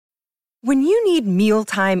When you need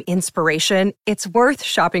mealtime inspiration, it's worth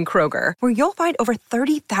shopping Kroger, where you'll find over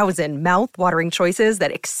 30,000 mouth-watering choices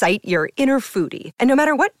that excite your inner foodie. And no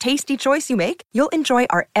matter what tasty choice you make, you'll enjoy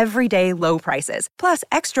our everyday low prices, plus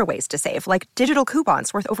extra ways to save, like digital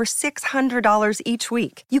coupons worth over $600 each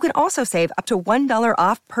week. You can also save up to $1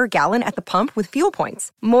 off per gallon at the pump with fuel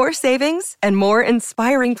points. More savings and more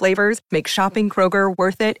inspiring flavors make shopping Kroger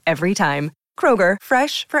worth it every time. Kroger,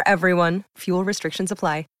 fresh for everyone. Fuel restrictions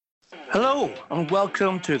apply. Hello and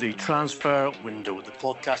welcome to the Transfer Window, the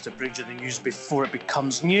podcast that brings you the news before it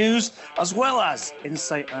becomes news, as well as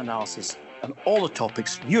insight and analysis on all the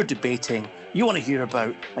topics you're debating, you want to hear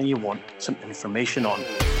about and you want some information on.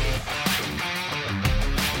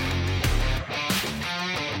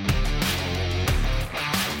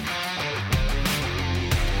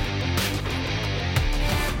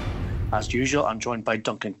 As usual, I'm joined by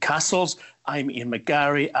Duncan Castles. I'm Ian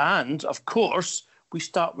McGarry, and of course, we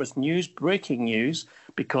start with news, breaking news,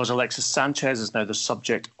 because Alexis Sanchez is now the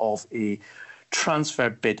subject of a transfer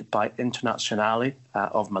bid by Internazionale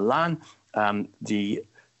of Milan. The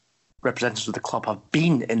representatives of the club have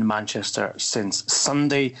been in Manchester since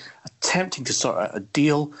Sunday, attempting to sort out a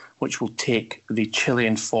deal which will take the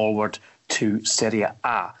Chilean forward to Serie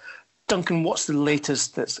A. Duncan, what's the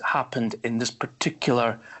latest that's happened in this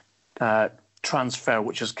particular transfer,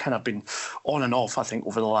 which has kind of been on and off, I think,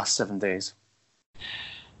 over the last 7 days?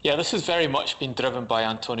 Yeah, this has very much been driven by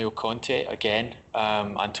Antonio Conte again.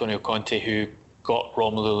 Antonio Conte, who got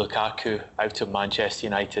Romelu Lukaku out of Manchester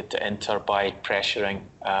United to Inter by pressuring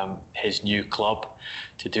his new club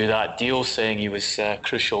to do that deal, saying he was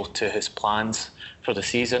crucial to his plans for the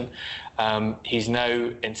season. He's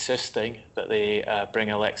now insisting that they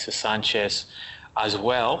bring Alexis Sanchez as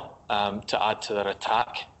well to add to their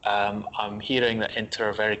attack. I'm hearing that Inter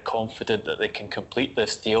are very confident that they can complete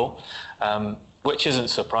this deal, which isn't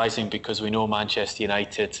surprising because we know Manchester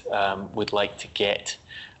United would like to get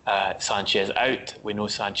Sanchez out. We know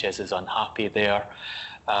Sanchez is unhappy there,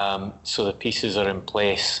 so the pieces are in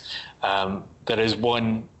place. There is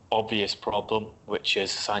one obvious problem, which is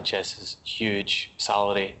Sanchez's huge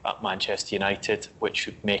salary at Manchester United, which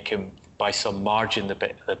would make him by some margin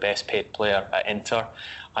the best paid player at Inter,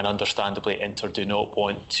 and understandably Inter do not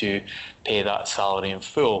want to pay that salary in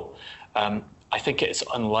full. I think it's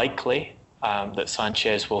unlikely that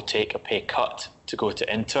Sanchez will take a pay cut to go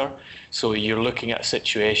to Inter. So you're looking at a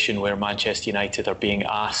situation where Manchester United are being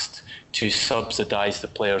asked to subsidise the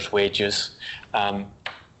player's wages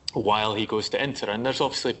while he goes to Inter. And there's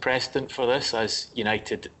obviously precedent for this, as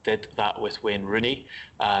United did that with Wayne Rooney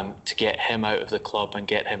to get him out of the club and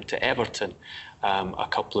get him to Everton a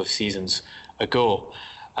couple of seasons ago.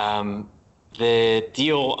 The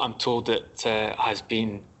deal, I'm told, that has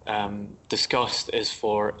been discussed is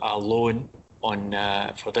for a loan on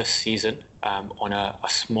for this season on a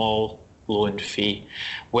small loan fee,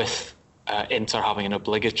 with Inter having an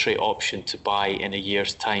obligatory option to buy in a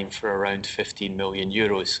year's time for around 15 million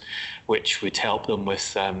euros, which would help them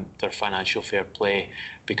with their financial fair play,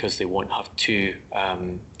 because they won't have two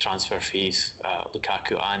transfer fees,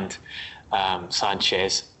 Lukaku and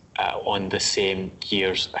Sanchez, on the same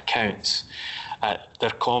year's accounts. They're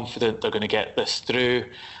confident they're going to get this through.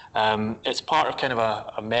 It's part of kind of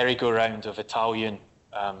a merry-go-round of Italian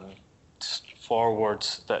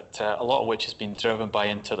forwards that a lot of which has been driven by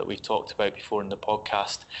Inter, that we've talked about before in the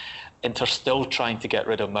podcast. Inter still trying to get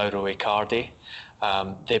rid of Mauro Icardi.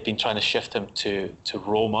 They've been trying to shift him to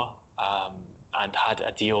Roma and had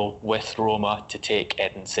a deal with Roma to take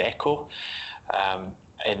Edin Dzeko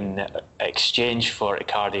in exchange for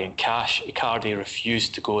Icardi in cash. Icardi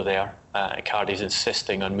refused to go there. Icardi's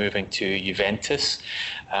insisting on moving to Juventus,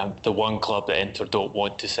 the one club that Inter don't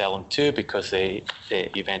want to sell him to, because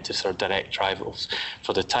Juventus are direct rivals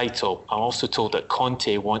for the title. I'm also told that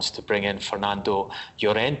Conte wants to bring in Fernando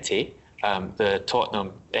Llorente,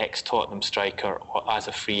 the ex-Tottenham striker, as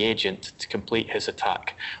a free agent to complete his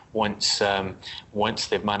attack once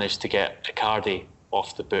they've managed to get Icardi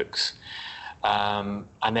off the books.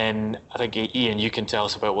 And then I think, Ian, you can tell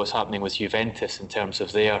us about what's happening with Juventus in terms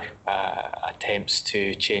of their attempts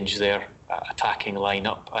to change their attacking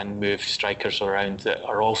lineup and move strikers around that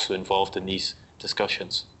are also involved in these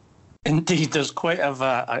discussions. Indeed, there's quite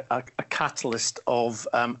a catalyst of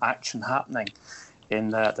action happening in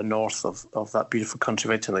the north of that beautiful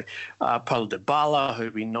country of Italy. Paulo Dybala,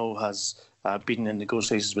 who we know has been in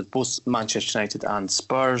negotiations with both Manchester United and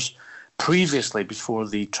Spurs previously, before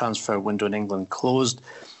the transfer window in England closed,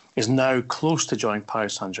 is now close to joining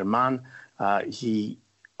Paris Saint-Germain. He,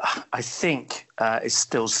 I think, is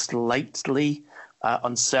still slightly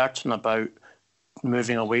uncertain about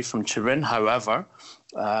moving away from Turin. However,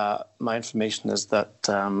 my information is that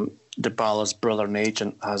Dybala's brother and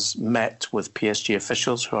agent has met with PSG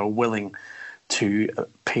officials who are willing to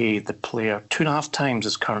pay the player 2.5 times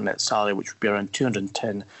his current net salary, which would be around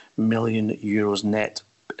 210 million euros net.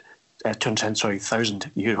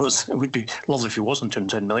 210,000 euros. It would be lovely if it wasn't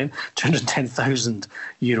 210 million. 210,000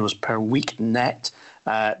 euros per week net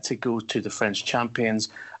to go to the French champions.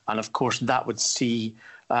 And of course, that would see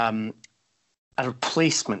a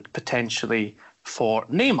replacement potentially for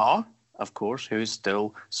Neymar, of course, who is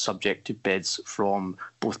still subject to bids from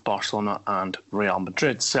both Barcelona and Real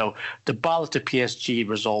Madrid. So Dybala to PSG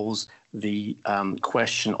resolves the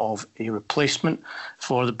question of a replacement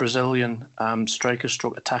for the Brazilian striker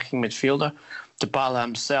stroke attacking midfielder. Dybala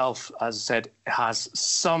himself, as I said, has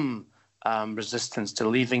some resistance to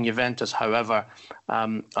leaving Juventus. However,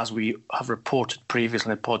 as we have reported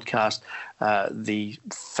previously in the podcast, the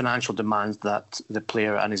financial demands that the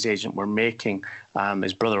player and his agent were making,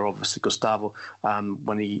 his brother, obviously, Gustavo,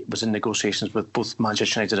 when he was in negotiations with both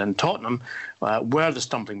Manchester United and Tottenham, were the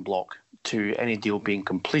stumbling block to any deal being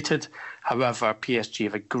completed. However, PSG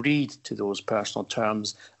have agreed to those personal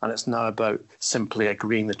terms, and it's now about simply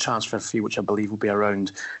agreeing the transfer fee, which I believe will be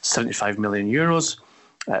around 75 million euros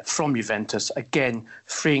from Juventus, again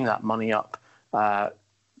freeing that money up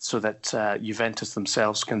so that Juventus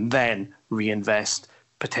themselves can then reinvest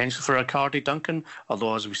potentially for Icardi, Duncan.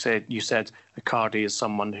 Although, as you said, Icardi is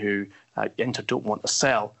someone who Inter don't want to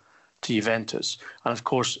sell to Juventus. And of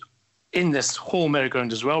course, in this whole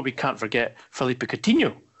merry-go-round as well, we can't forget Philippe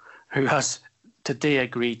Coutinho, who has today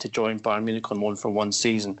agreed to join Bayern Munich on 1-for-1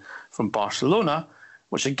 season from Barcelona,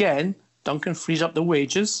 which again, Duncan, frees up the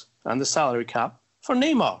wages and the salary cap for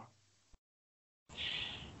Neymar.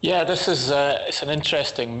 Yeah, this is it's an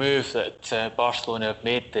interesting move that Barcelona have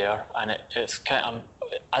made there, and it's kind of,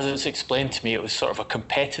 as it's explained to me, it was sort of a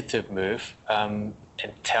competitive move in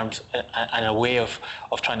terms and a way of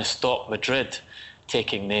trying to stop Madrid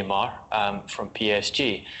taking Neymar from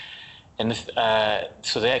PSG. And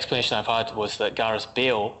so the explanation I've had was that Gareth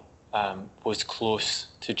Bale was close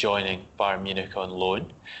to joining Bayern Munich on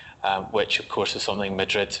loan, which of course is something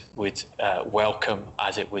Madrid would welcome,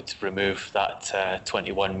 as it would remove that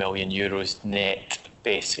 21 million euros net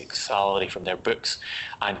basic salary from their books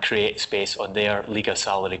and create space on their Liga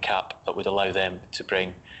salary cap that would allow them to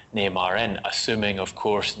bring Neymar in, assuming, of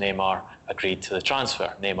course, Neymar agreed to the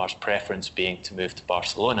transfer, Neymar's preference being to move to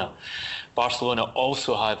Barcelona. Barcelona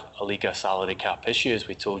also had a Liga salary cap issue, as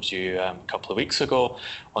we told you a couple of weeks ago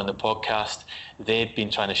on the podcast. They'd been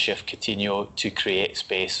trying to shift Coutinho to create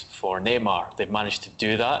space for Neymar. They've managed to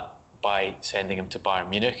do that by sending him to Bayern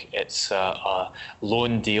Munich. It's a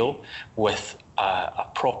loan deal with a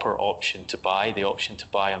proper option to buy. The option to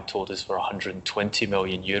buy, I'm told, is for 120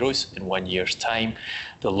 million euros in 1 year's time.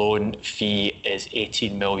 The loan fee is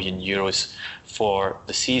 18 million euros for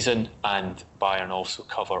the season, and Bayern also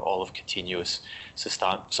cover all of Coutinho's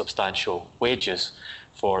substantial wages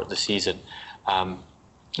for the season. But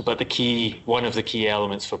one of the key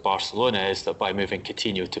elements for Barcelona is that by moving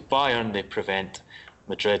Coutinho to Bayern, they prevent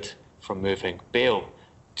Madrid from moving Bale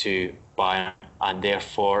to Bayern, and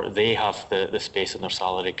therefore they have the space in their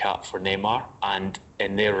salary cap for Neymar, and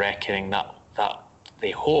in their reckoning that they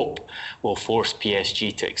hope will force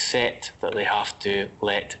PSG to accept that they have to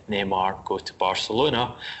let Neymar go to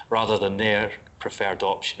Barcelona rather than their preferred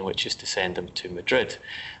option, which is to send him to Madrid.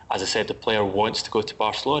 As I said, the player wants to go to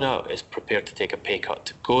Barcelona, is prepared to take a pay cut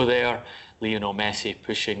to go there. Lionel Messi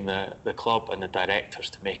pushing the club and the directors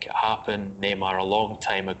to make it happen. Neymar a long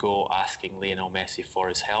time ago asking Lionel Messi for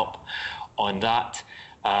his help on that.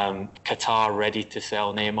 Qatar ready to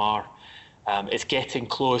sell Neymar. It's getting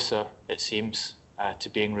closer, it seems, to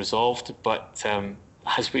being resolved. But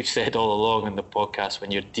as we've said all along in the podcast, when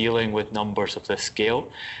you're dealing with numbers of this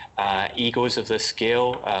scale, egos of this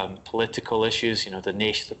scale, political issues,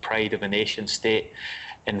 the pride of a nation state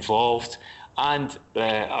involved, and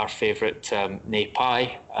our favourite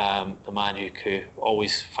Nepay, the man who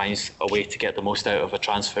always finds a way to get the most out of a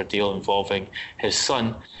transfer deal involving his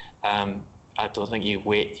son. I don't think you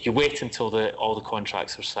wait until all the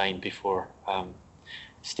contracts are signed before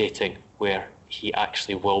stating where he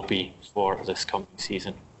actually will be for this coming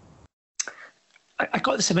season. I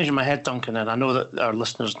got this image in my head, Duncan, and I know that our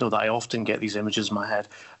listeners know that I often get these images in my head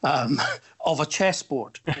of a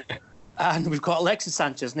chessboard. And we've got Alexis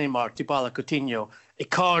Sanchez, Neymar, Dybala, Coutinho,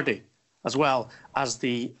 Icardi, as well as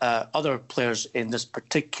the other players in this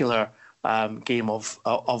particular game of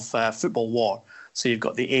football war. So you've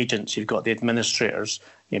got the agents, you've got the administrators,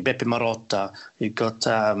 Beppe Marotta, you've got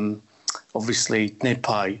obviously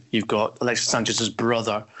Nepay, you've got Alexis Sanchez's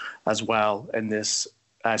brother as well in this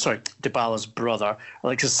Dybala's brother,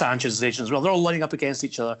 Alexis Sanchez's agent as well. They're all lining up against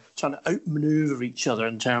each other, trying to outmaneuver each other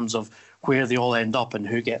in terms of where they all end up and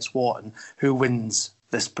who gets what and who wins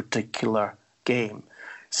this particular game.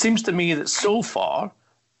 Seems to me that so far,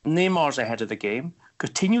 Neymar's ahead of the game.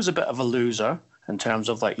 Coutinho's a bit of a loser in terms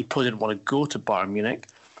of he probably didn't want to go to Bayern Munich,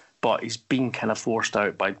 but he's been kind of forced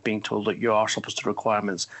out by being told that you are supposed to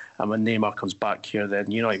requirements, and when Neymar comes back here,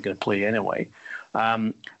 then you're not going to play anyway.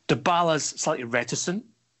 Dybala's slightly reticent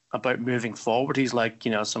about moving forward. He's like,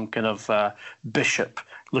 some kind of bishop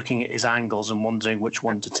looking at his angles and wondering which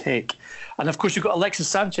one to take. And of course, you've got Alexis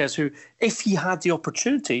Sanchez, who, if he had the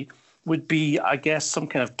opportunity, would be, I guess, some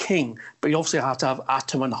kind of king. But you obviously have to have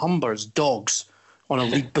Atom and Humber's dogs on a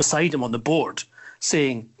lead beside him on the board,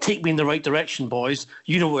 saying, take me in the right direction, boys.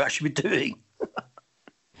 You know what I should be doing.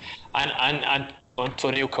 and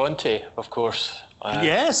Antonio Conte, of course.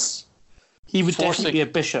 Yes. He would definitely be a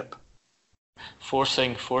bishop.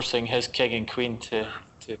 Forcing his king and queen to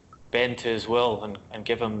bend to his will and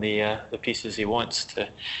give him the pieces he wants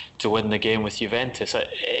to win the game with Juventus.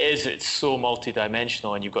 It's so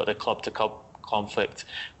multi-dimensional, and you've got the club-to-club conflict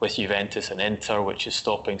with Juventus and Inter, which is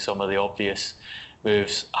stopping some of the obvious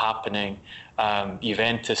moves happening.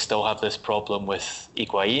 Juventus still have this problem with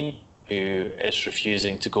Higuain, who is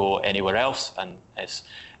refusing to go anywhere else and is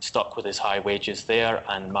stuck with his high wages there,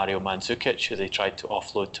 and Mario Mandzukic, who they tried to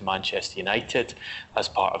offload to Manchester United as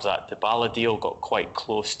part of that Dybala deal, got quite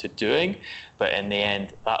close to doing, but in the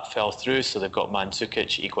end that fell through. So they've got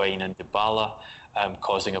Mandzukic, Higuain and Dybala,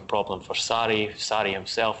 causing a problem for Sarri. Sarri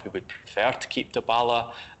himself, who would prefer to keep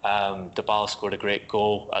Dybala. Dybala scored a great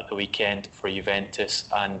goal at the weekend for Juventus,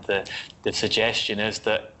 and the suggestion is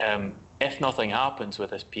that if nothing happens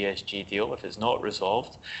with this PSG deal, if it's not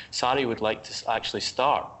resolved, Sarri would like to actually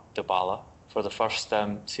start Dybala for the first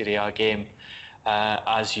Serie A game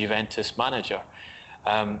as Juventus manager.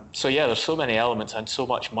 So yeah, there's so many elements and so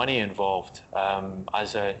much money involved.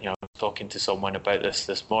 Talking to someone about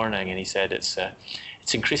this morning, and he said it's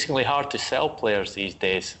increasingly hard to sell players these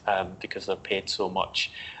days because they're paid so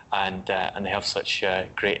much, and they have such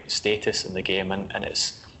great status in the game, and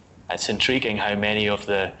it's intriguing how many of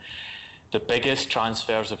the biggest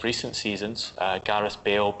transfers of recent seasons, Gareth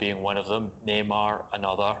Bale being one of them, Neymar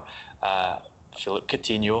another, Philippe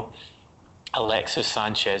Coutinho, Alexis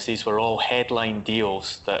Sanchez, these were all headline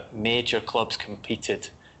deals that major clubs competed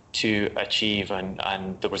to achieve,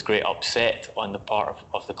 and there was great upset on the part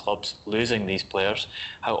of the clubs losing these players,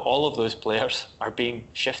 how all of those players are being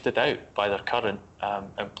shifted out by their current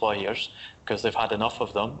employers because they've had enough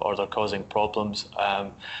of them, or they're causing problems,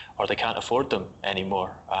 or they can't afford them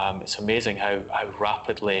anymore. It's amazing how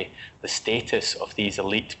rapidly the status of these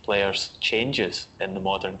elite players changes in the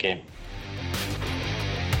modern game.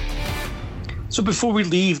 So before we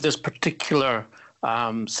leave this particular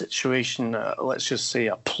situation, let's just say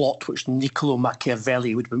a plot which Niccolo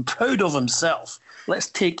Machiavelli would have been proud of himself, let's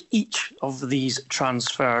take each of these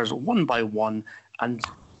transfers one by one and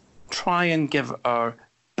try and give our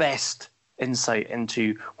best insight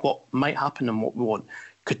into what might happen and what we want.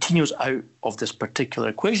 Coutinho's out of this particular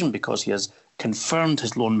equation because he has confirmed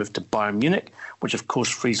his loan move to Bayern Munich, which of course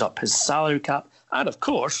frees up his salary cap, and of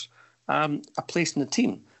course a place in the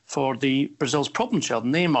team for the Brazil's problem child,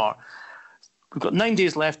 Neymar. We've got 9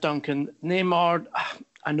 days left, Duncan. Neymar,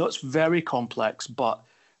 I know it's very complex, but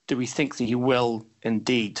do we think that he will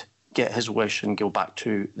indeed get his wish and go back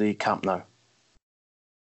to the Camp Nou?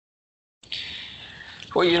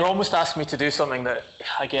 Well, you're almost asking me to do something that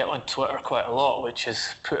I get on Twitter quite a lot, which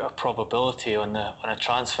is put a probability on a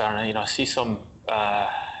transfer. And I see some.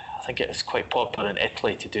 I think it's quite popular in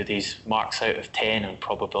Italy to do these marks out of 10 on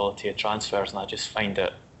probability of transfers, and I just find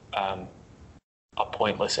it a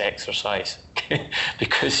pointless exercise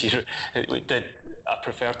because I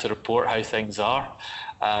prefer to report how things are.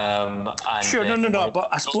 Sure, no. But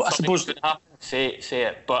I suppose say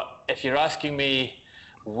it. But if you're asking me,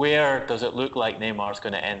 where does it look like Neymar's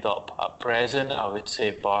going to end up at present? I would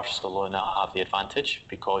say Barcelona have the advantage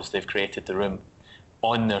because they've created the room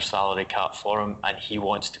on their salary cap for him, and he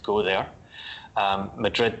wants to go there.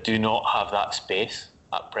 Madrid do not have that space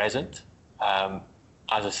at present.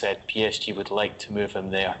 As I said, PSG would like to move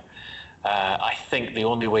him there. I think the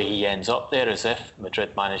only way he ends up there is if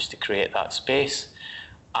Madrid manage to create that space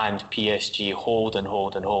and PSG hold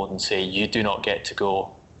and say, you do not get to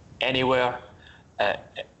go anywhere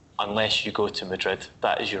unless you go to Madrid.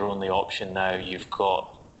 That is your only option now. You've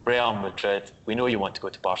got Real Madrid. We know you want to go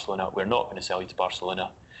to Barcelona. We're not going to sell you to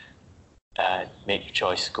Barcelona. Make your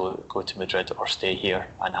choice. Go to Madrid or stay here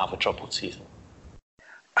and have a troubled season.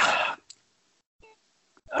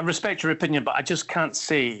 I respect your opinion, but I just can't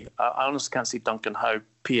see, I honestly can't see, Duncan, how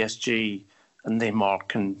PSG and Neymar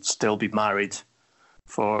can still be married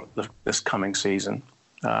for this coming season.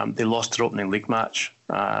 They lost their opening league match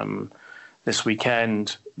this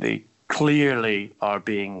weekend. They clearly are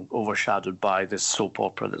being overshadowed by this soap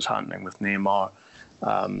opera that's happening with Neymar.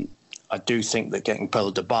 I do think that getting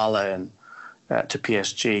Paulo Dybala in to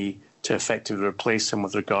PSG to effectively replace him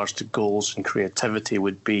with regards to goals and creativity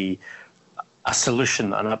would be a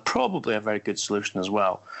solution, and probably a very good solution as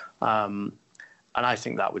well. And I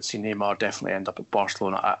think that would see Neymar definitely end up at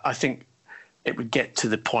Barcelona. I think it would get to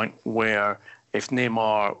the point where if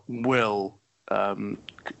Neymar will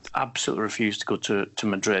absolutely refuse to go to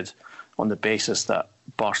Madrid on the basis that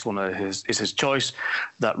Barcelona is his choice,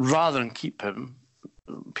 that rather than keep him,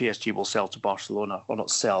 PSG will sell to Barcelona, or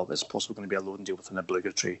not sell, but it's possibly going to be a loan deal with an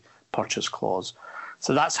obligatory purchase clause.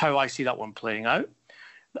 So that's how I see that one playing out.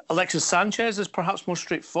 Alexis Sanchez is perhaps more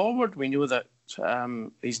straightforward. We know that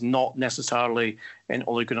he's not necessarily in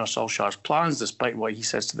Ole Gunnar Solskjaer's plans, despite what he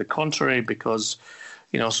says to the contrary, because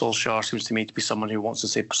Solskjaer seems to me to be someone who wants to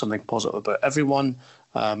say something positive about everyone.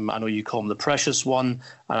 I know you call him the precious one,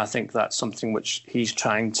 and I think that's something which he's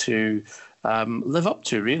trying to live up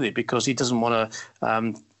to, really, because he doesn't want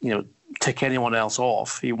to, tick anyone else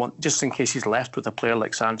off. Just in case he's left with a player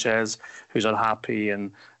like Sanchez who's unhappy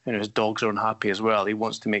and his dogs are unhappy as well. He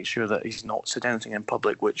wants to make sure that he's not said anything in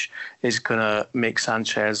public which is going to make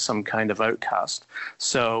Sanchez some kind of outcast.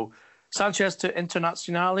 So Sanchez to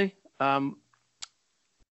Internazionale. As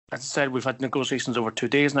I said, we've had negotiations over 2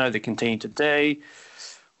 days now. They continue today.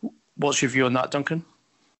 What's your view on that, Duncan?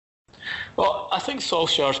 Well, I think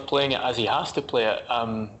Solskjaer's playing it as he has to play it.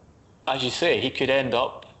 As you say, he could end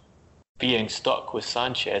up being stuck with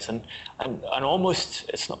Sanchez, and almost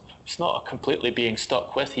it's not a completely being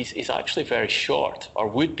stuck with. He's actually very short, or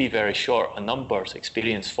would be very short on numbers,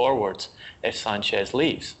 experienced forwards if Sanchez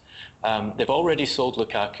leaves. They've already sold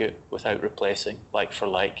Lukaku without replacing, like for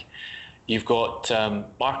like. You've got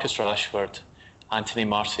Marcus Rashford, Anthony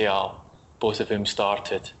Martial, both of whom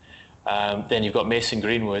started. Then you've got Mason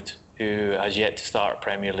Greenwood, who has yet to start a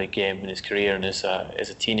Premier League game in his career and is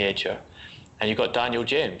a teenager. And you've got Daniel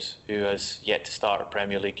James, who has yet to start a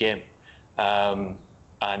Premier League game, and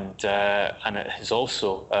is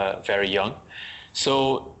also very young.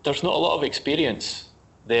 So there's not a lot of experience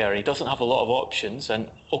there. He doesn't have a lot of options,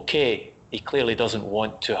 and okay, he clearly doesn't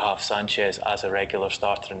want to have Sanchez as a regular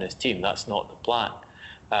starter in his team. That's not the plan.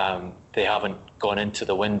 They haven't gone into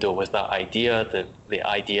the window with that idea. The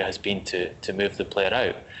idea has been to move the player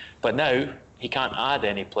out. But now he can't add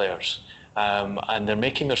any players, and they're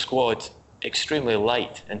making their squad extremely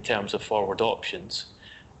light in terms of forward options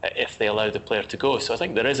if they allow the player to go. So I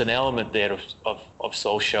think there is an element there of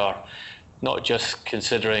Solskjaer not just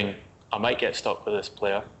considering I might get stuck with this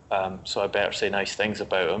player, so I better say nice things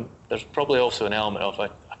about him. There's probably also an element of I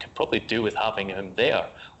could probably do with having him there,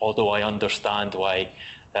 although I understand why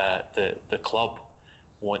the club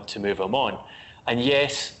want to move him on. And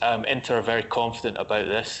yes, Inter are very confident about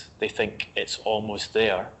this. They think it's almost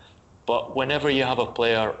there. But whenever you have a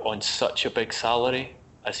player on such a big salary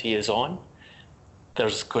as he is on,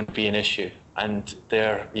 there's going to be an issue. And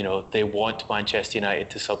they want Manchester United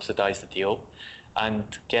to subsidise the deal.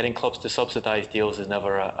 And getting clubs to subsidise deals is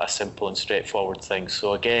never a simple and straightforward thing.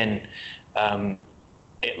 So again,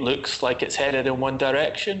 it looks like it's headed in one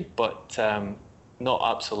direction, but not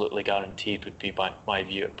absolutely guaranteed would be my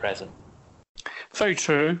view at present. Very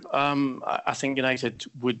true. I think United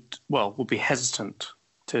would be hesitant,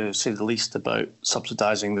 to say the least, about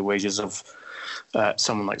subsidising the wages of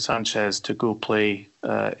someone like Sanchez to go play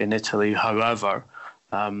in Italy. However,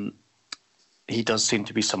 he does seem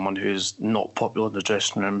to be someone who's not popular in the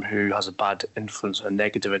dressing room, who has a bad influence, a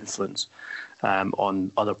negative influence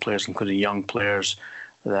on other players, including young players.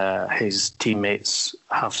 His teammates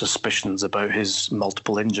have suspicions about his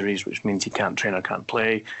multiple injuries, which means he can't train or can't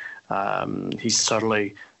play. He's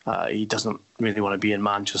surly. He doesn't really want to be in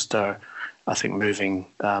Manchester. I think moving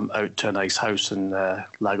out to a nice house in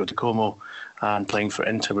Lago di Como and playing for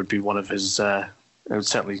Inter would be one of his... it would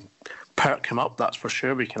certainly perk him up, that's for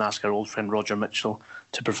sure. We can ask our old friend Roger Mitchell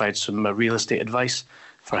to provide some real estate advice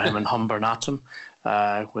for him in Humburn Atom,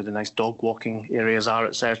 where the nice dog walking areas are,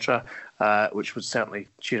 etc., which would certainly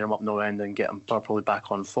cheer him up no end and get him properly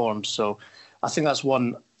back on form. So I think that's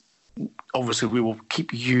one, obviously, we will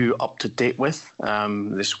keep you up to date with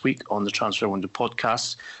this week on the Transfer Window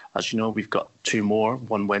podcast. As you know, we've got two more,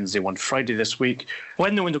 one Wednesday, one Friday this week,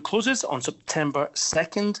 when the window closes on September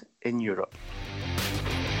 2nd in Europe.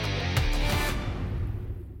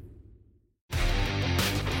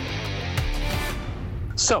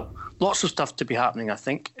 So, lots of stuff to be happening, I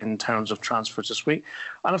think, in terms of transfers this week.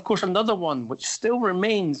 And, of course, another one which still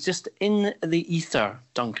remains just in the ether,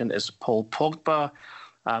 Duncan, is Paul Pogba.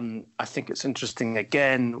 I think it's interesting,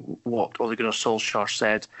 again, what Ole Gunnar Solskjaer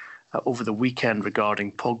said over the weekend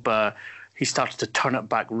regarding Pogba. He started to turn it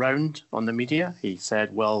back round on the media. He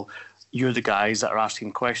said, well, you're the guys that are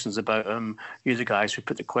asking questions about him. You're the guys who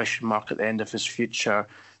put the question mark at the end of his future.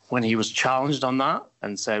 When he was challenged on that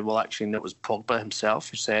and said, well, actually, it was Pogba himself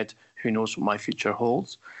who said, who knows what my future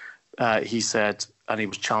holds? He said, and he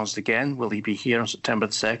was challenged again, will he be here on September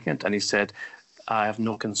the 2nd? And he said, I have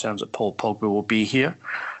no concerns that Paul Pogba will be here.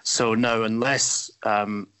 So now, unless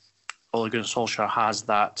Ole Gunnar Solskjaer has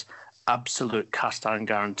that absolute cast iron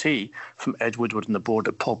guarantee from Ed Woodward and the board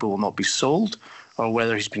that Pogba will not be sold, or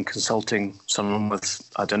whether he's been consulting someone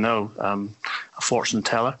with, I don't know, a fortune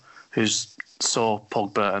teller who's saw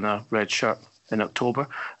Pogba in a red shirt in October,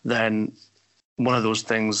 then one of those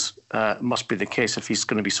things must be the case if he's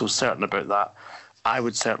going to be so certain about that. I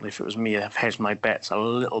would certainly, if it was me, have hedged my bets a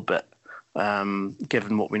little bit,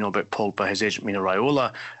 given what we know about Pogba, his agent Mino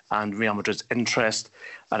Raiola, and Real Madrid's interest.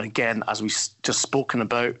 And again, as we've just spoken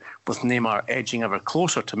about, with Neymar edging ever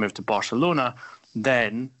closer to move to Barcelona,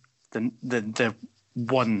 then the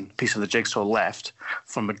one piece of the jigsaw left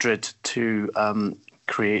for Madrid to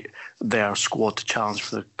create their squad to challenge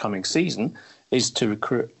for the coming season is to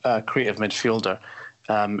recruit a creative midfielder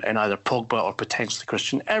in either Pogba or potentially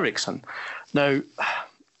Christian Eriksen. Now,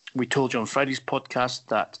 we told you on Friday's podcast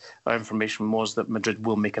that our information was that Madrid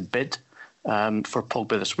will make a bid for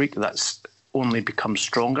Pogba this week. That's only become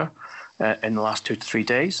stronger in the last 2 to 3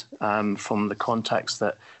 days from the contacts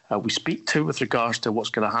that we speak to with regards to what's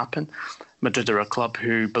going to happen. Madrid are a club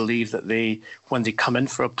who believe that when they come in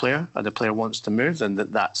for a player and the player wants to move, then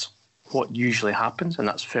that's what usually happens, and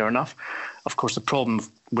that's fair enough. Of course, the problem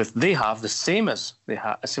they have the same as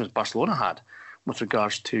Barcelona had with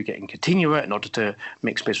regards to getting Coutinho out in order to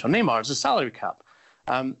make space for Neymar is the salary cap.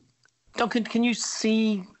 Duncan, can you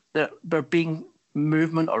see that there being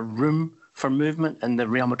movement or room for movement in the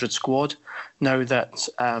Real Madrid squad now that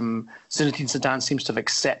Zinedine Zidane seems to have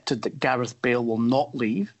accepted that Gareth Bale will not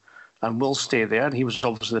leave and will stay there, and he was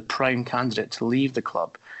obviously the prime candidate to leave the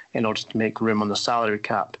club in order to make room on the salary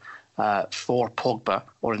cap for Pogba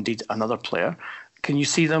or indeed another player? Can you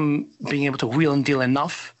see them being able to wheel and deal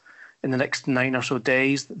enough in the next 9 or so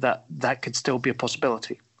days that could still be a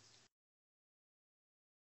possibility?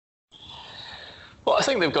 Well, I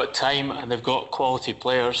think they've got time and they've got quality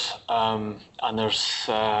players, and there's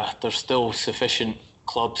still sufficient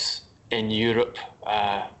clubs in Europe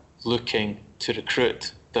looking to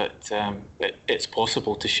recruit that it's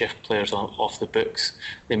possible to shift players off the books.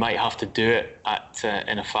 They might have to do it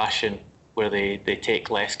in a fashion where they take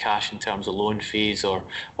less cash in terms of loan fees or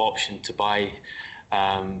option to buy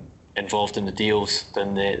involved in the deals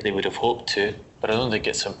than they would have hoped to, but I don't think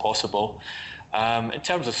it's impossible. In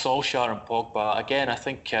terms of Solskjaer and Pogba, again, I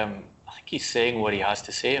think he's saying what he has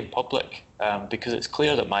to say in public, because it's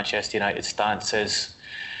clear that Manchester United's stance is,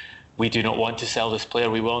 we do not want to sell this player,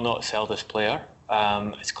 we will not sell this player.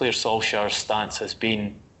 It's clear Solskjaer's stance has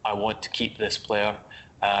been, I want to keep this player,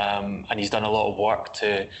 and he's done a lot of work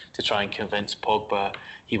to try and convince Pogba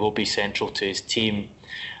he will be central to his team,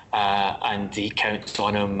 and he counts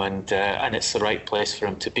on him, and it's the right place for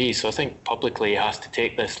him to be. So I think publicly he has to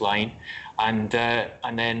take this line and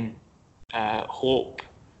then hope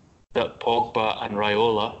that Pogba and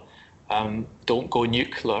Raiola don't go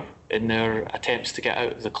nuclear in their attempts to get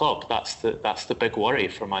out of the club. That's the big worry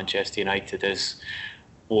for Manchester United, is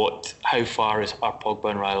how far are Pogba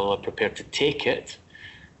and Raiola prepared to take it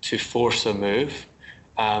to force a move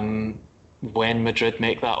when Madrid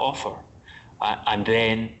make that offer, and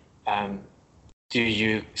then do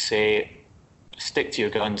you stick to your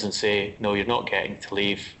guns and say, no, you're not getting to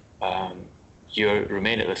leave, you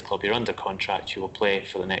remain at this club, you're under contract, you will play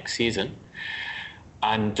for the next season,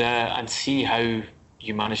 and see how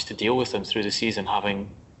you manage to deal with them through the season, having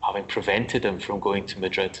prevented them from going to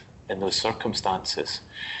Madrid in those circumstances.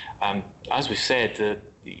 As we've said,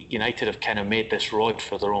 United have kind of made this rod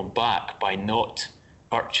for their own back by not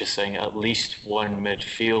purchasing at least one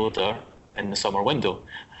midfielder in the summer window,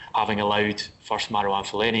 having allowed first Marouane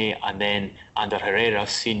Fellaini and then Ander Herrera,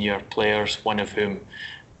 senior players, one of whom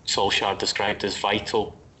Solskjaer described as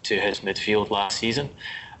vital to his midfield last season,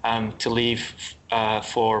 to leave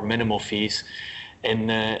for minimal fees in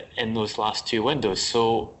those last two windows.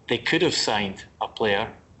 So they could have signed a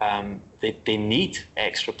player. They need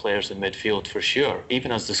extra players in midfield for sure.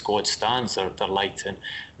 Even as the squad stands, they're light in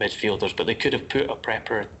midfielders, but they could have put a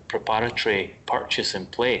preparatory purchase in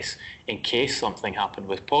place in case something happened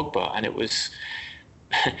with Pogba. And it was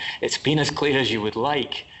it's been as clear as you would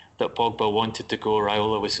like that Pogba wanted to go.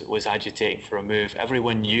 Raiola was agitating for a move.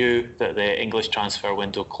 Everyone knew that the English transfer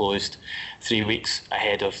window closed 3 weeks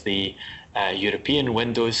ahead of the European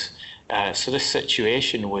windows. So this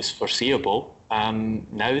situation was foreseeable.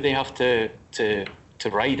 Now they have to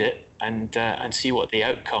ride it and see what the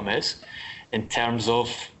outcome is in terms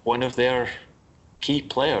of one of their key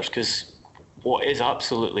players. Because what is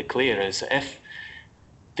absolutely clear is if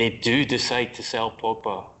they do decide to sell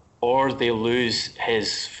Pogba, or they lose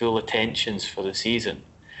his full attentions for the season,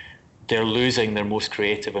 they're losing their most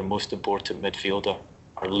creative and most important midfielder,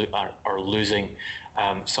 are losing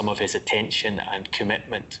some of his attention and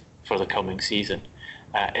commitment for the coming season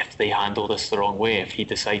if they handle this the wrong way, if he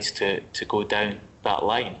decides to go down that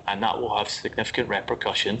line. And that will have significant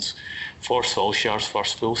repercussions for Solskjaer's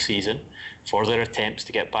first full season, for their attempts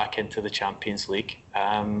to get back into the Champions League,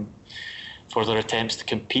 for their attempts to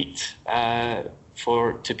compete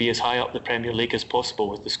to be as high up the Premier League as possible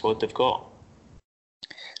with the squad they've got.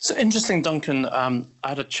 So interesting, Duncan. I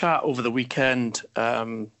had a chat over the weekend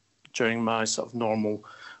during my sort of normal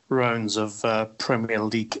rounds of Premier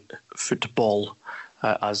League football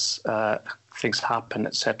as things happen,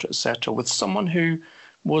 etc., with someone who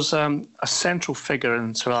was a central figure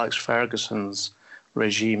in Sir Alex Ferguson's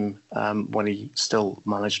regime when he still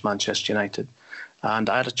managed Manchester United. And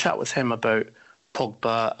I had a chat with him about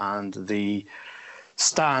Pogba and the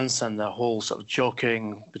stance and the whole sort of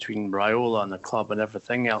jockeying between Raiola and the club and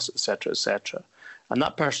everything else, etc. And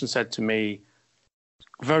that person said to me,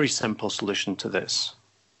 very simple solution to this.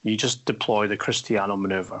 You just deploy the Cristiano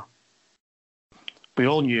manoeuvre. We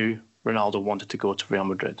all knew Ronaldo wanted to go to Real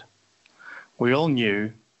Madrid. We all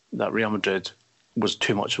knew that Real Madrid was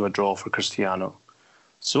too much of a draw for Cristiano.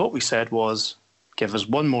 So what we said was, give us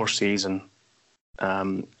one more season,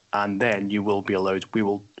 and then you will be allowed. We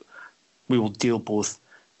will deal both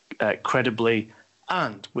credibly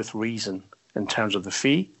and with reason in terms of the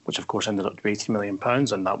fee, which of course ended up to be £80 million,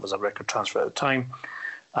 and that was a record transfer at the time.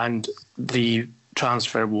 And the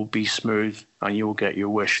transfer will be smooth and you will get your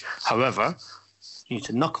wish. However, you need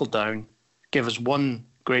to knuckle down, give us one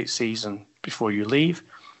great season before you leave,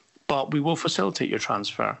 but we will facilitate your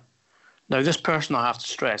transfer. Now, this person, I have to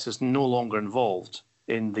stress, is no longer involved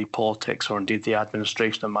in the politics or indeed the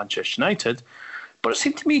administration of Manchester United, but it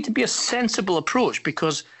seemed to me to be a sensible approach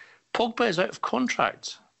because Pogba is out of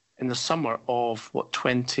contract in the summer of,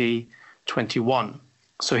 2021.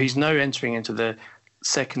 So he's now entering into the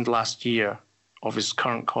second last year of his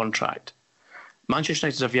current contract. Manchester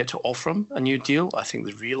United have yet to offer him a new deal. I think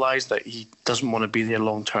they've realised that he doesn't want to be there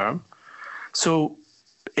long term. So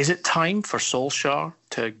is it time for Solskjaer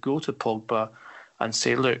to go to Pogba and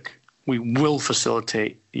say, look, we will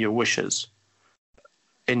facilitate your wishes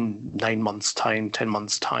in 9 months' time, 10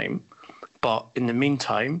 months' time. But in the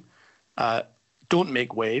meantime, don't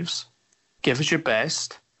make waves, give us your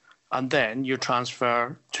best, and then your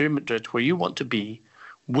transfer to Madrid, where you want to be,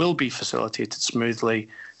 will be facilitated smoothly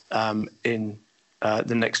in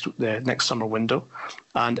the next summer window,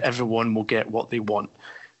 and everyone will get what they want.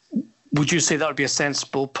 Would you say that would be a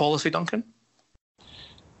sensible policy, Duncan?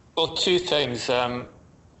 Well, two things.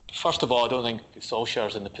 First of all, I don't think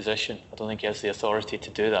Solskjaer's in the position. I don't think he has the authority to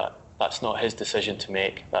do that. That's not his decision to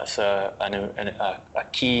make. That's a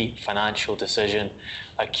key financial decision,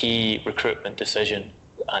 a key recruitment decision,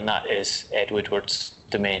 and that is Ed Woodward's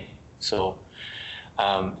domain. So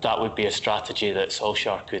that would be a strategy that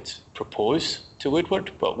Solskjaer could propose to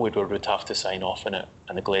Woodward, but Woodward would have to sign off on it,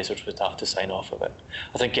 and the Glazers would have to sign off of it.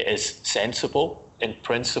 I think it is sensible in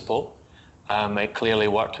principle. It clearly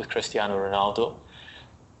worked with Cristiano Ronaldo,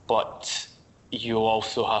 but you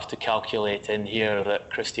also have to calculate in here that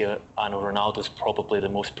Cristiano Ronaldo is probably the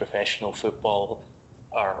most professional footballer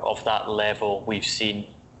of that level we've seen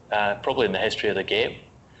probably in the history of the game.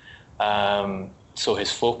 So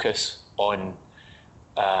his focus on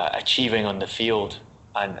achieving on the field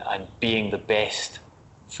and being the best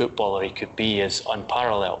footballer he could be is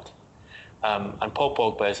unparalleled. And Paul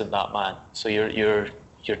Pogba isn't that man. So you're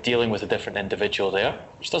dealing with a different individual there,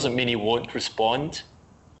 which doesn't mean he won't respond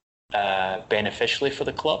beneficially for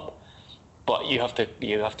the club, but you have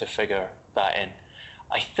to figure that in.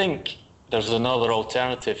 I think there's another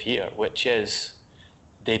alternative here, which is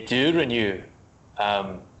they do renew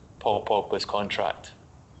Paul Pogba's contract.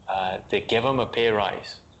 They give him a pay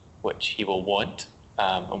rise, which he will want,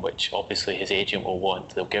 and which obviously his agent will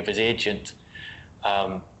want. They'll give his agent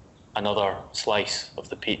another slice of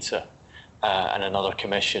the pizza and another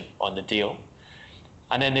commission on the deal.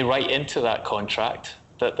 And then they write into that contract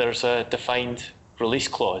that there's a defined release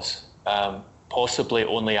clause, possibly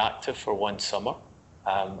only active for one summer,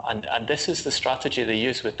 And this is the strategy they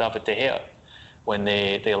used with David De Gea when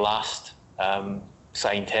they last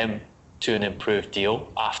signed him to an improved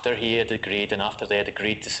deal after he had agreed, and after they had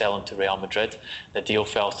agreed to sell him to Real Madrid. The deal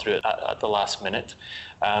fell through at the last minute.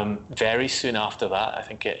 Very soon after that, I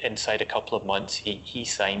think inside a couple of months, he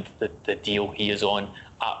signed the deal he is on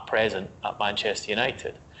at present at Manchester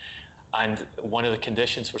United. And one of the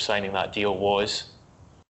conditions for signing that deal was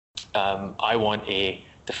I want a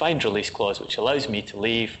defined release clause which allows me to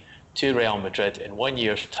leave to Real Madrid in 1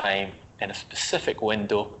 year's time in a specific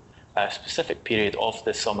window, a specific period of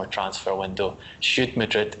the summer transfer window, should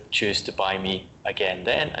Madrid choose to buy me again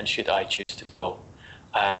then, and should I choose to go.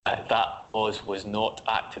 That clause was not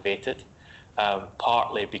activated,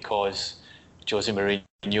 partly because Jose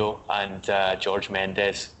Mourinho and George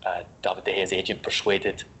Mendes, David De Gea's agent,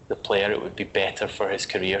 persuaded the player it would be better for his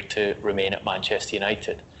career to remain at Manchester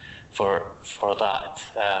United for that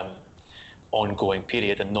ongoing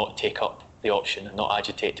period and not take up the option and not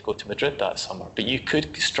agitate to go to Madrid that summer. But you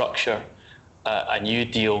could structure a new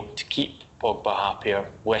deal to keep Pogba happier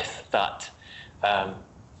with that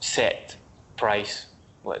set price.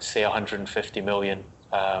 Let's say 150 million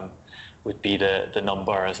would be the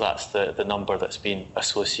number, as that's the number that's been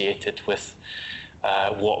associated with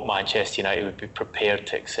what Manchester United would be prepared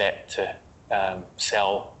to accept to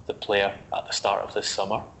sell the player at the start of this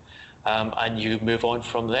summer. And you move on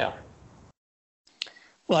from there.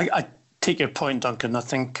 Well, I take your point, Duncan. I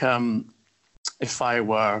think if I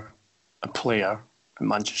were a player at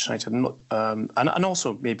Manchester United, and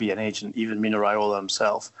also maybe an agent, even Mino Raiola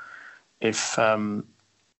himself, if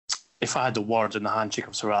I had the word in the handshake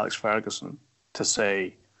of Sir Alex Ferguson to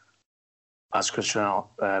say, as Cristiano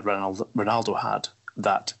Ronaldo had,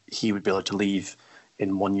 that he would be able to leave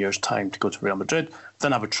in 1 year's time to go to Real Madrid,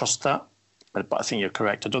 then I would trust that. But I think you're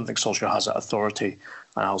correct. I don't think Solskjaer has that authority,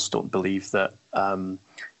 and I also don't believe that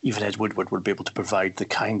even Ed Woodward would be able to provide the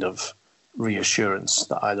kind of reassurance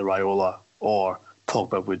that either Raiola or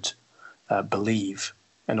Pogba would believe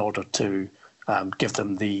in order to give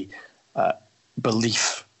them the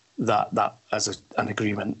belief that as an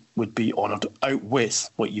agreement would be honoured out with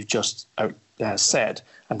what you've just said,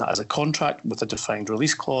 and that as a contract with a defined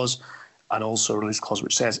release clause, and also a release clause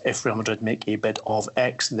which says if Real Madrid make a bid of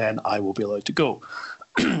X, then I will be allowed to go.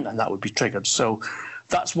 And that would be triggered. So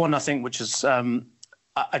that's one, I think, which is...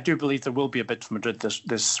 I do believe there will be a bid for Madrid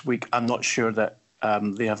this week. I'm not sure that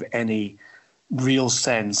they have any real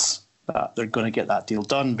sense that they're going to get that deal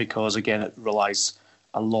done because, again, it relies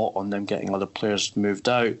a lot on them getting other players moved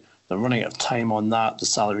out. They're running out of time on that. The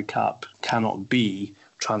salary cap cannot be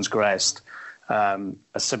transgressed.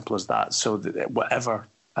 As simple as that. So whatever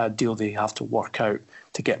deal they have to work out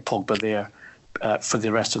to get Pogba there for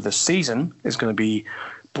the rest of the season is going to be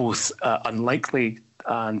both unlikely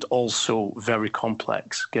and also very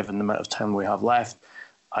complex given the amount of time we have left.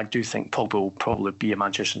 I do think Pogba will probably be a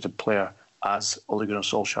Manchester United player, as Ole Gunnar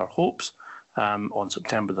Solskjaer hopes, on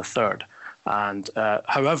September the 3rd. And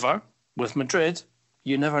however, with Madrid,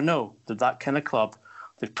 you never know. That kind of club,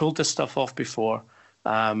 they've pulled this stuff off before,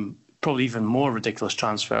 probably even more ridiculous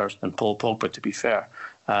transfers than Paul Pogba, to be fair.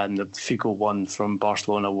 And the Figo one from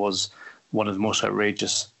Barcelona was one of the most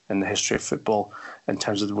outrageous in the history of football in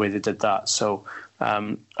terms of the way they did that. So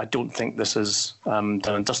I don't think this is done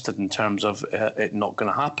and dusted in terms of it not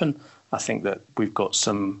going to happen. I think that we've got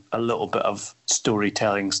a little bit of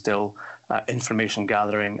storytelling still, information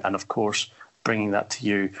gathering, and of course bringing that to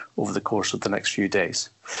you over the course of the next few days.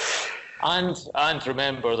 And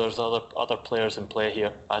remember, there's other players in play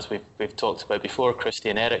here, as we've talked about before.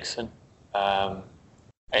 Christian Eriksen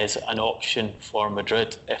is an option for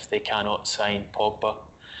Madrid if they cannot sign Pogba,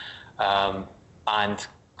 and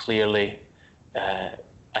clearly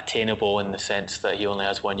attainable in the sense that he only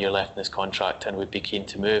has 1 year left in his contract and would be keen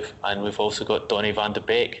to move. And we've also got Donny van de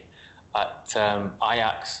Beek at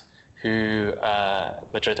Ajax, who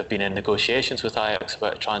Madrid have been in negotiations with Ajax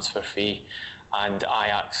about a transfer fee, and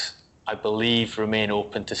Ajax, I believe, remain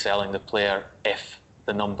open to selling the player if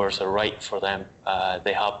the numbers are right for them.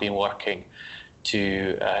 They have been working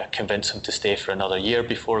to convince him to stay for another year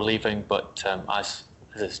before leaving, but as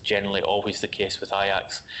is generally always the case with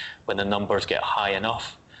Ajax, when the numbers get high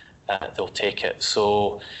enough, they'll take it.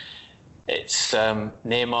 So it's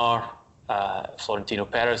Neymar, Florentino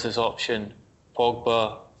Perez's option,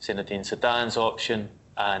 Pogba, Zinedine Zidane's option,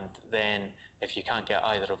 and then if you can't get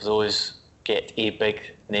either of those, get a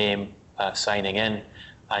big name signing in,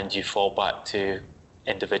 and you fall back to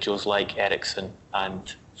individuals like Eriksen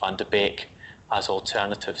and Van de Beek as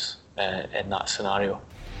alternatives in that scenario.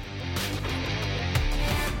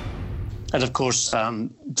 And of course,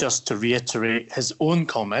 just to reiterate his own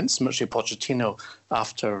comments, Mauricio Pochettino,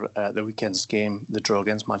 after the weekend's game, the draw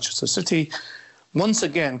against Manchester City, once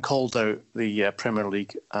again called out the Premier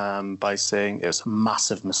League by saying it's a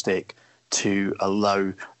massive mistake to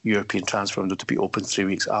allow European transfer window to be open 3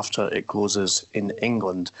 weeks after it closes in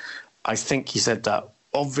England. I think he said that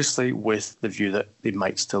obviously with the view that they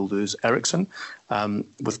might still lose Eriksen.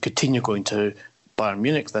 With Coutinho going to Bayern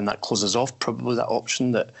Munich, then that closes off probably that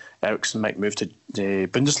option that Eriksen might move to the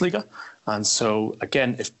Bundesliga. And so,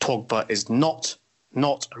 again, if Pogba is not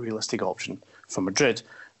a realistic option for Madrid,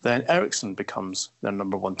 then Eriksen becomes their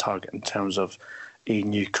number one target in terms of a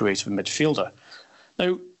new creative midfielder.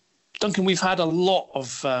 Now, Duncan, we've had a lot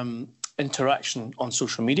of interaction on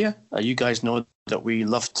social media. You guys know that we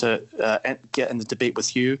love to get in the debate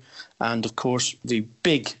with you. And, of course, the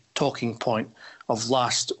big talking point of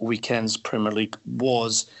last weekend's Premier League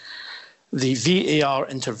was the VAR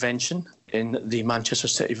intervention in the Manchester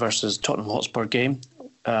City versus Tottenham Hotspur game,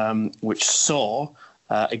 which saw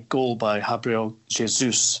a goal by Gabriel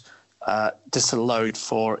Jesus disallowed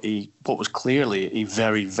for what was clearly a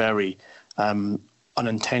very, very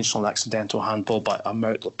unintentional accidental handball by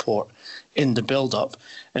Aymeric Laporte in the build-up.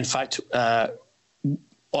 In fact, as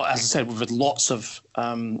I said, we've had lots of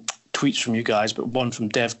tweets from you guys, but one from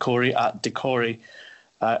Dev Corey at Decorey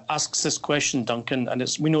asks this question, Duncan, and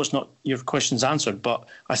we know it's not your question's answered, but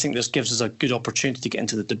I think this gives us a good opportunity to get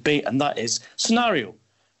into the debate, and that is scenario.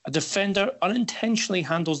 A defender unintentionally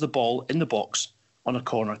handles the ball in the box on a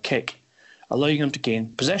corner kick, allowing him to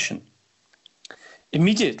gain possession.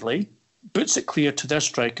 Immediately, boots it clear to their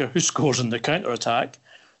striker who scores on the counter-attack.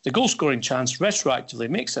 The goal-scoring chance retroactively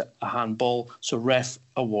makes it a handball, so ref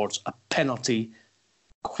awards a penalty, ?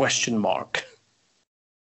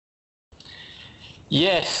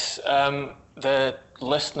 Yes, the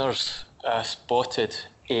listeners spotted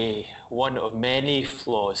one of many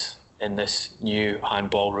flaws in this new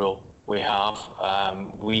handball rule we have.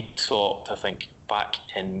 We talked, I think, back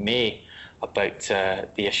in May about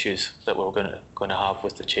the issues that we were going to have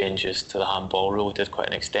with the changes to the handball rule. We did quite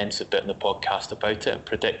an extensive bit in the podcast about it and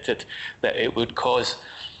predicted that it would cause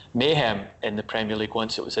mayhem in the Premier League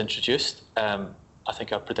once it was introduced. I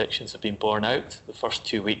think our predictions have been borne out. The first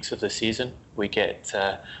 2 weeks of the season, we get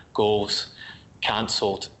goals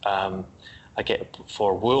cancelled. I get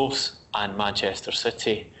for Wolves and Manchester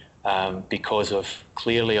City because of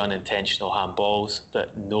clearly unintentional handballs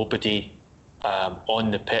that nobody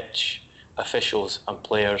on the pitch, officials and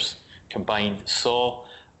players combined, saw.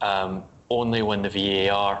 Only when the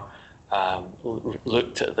VAR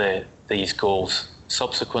looked at these goals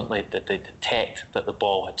subsequently did they detect that the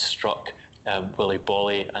ball had struck Willy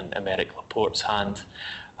Boly and Aymeric Laporte's hand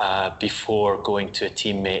before going to a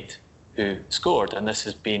teammate who scored. And this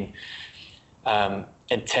has been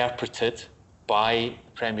interpreted by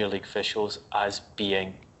Premier League officials as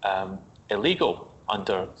being illegal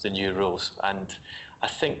under the new rules. And I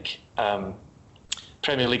think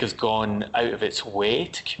Premier League has gone out of its way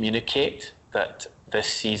to communicate that this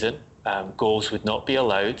season goals would not be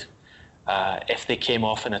allowed if they came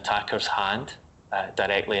off an attacker's hand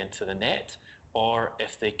directly into the net, or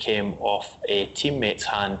if they came off a teammate's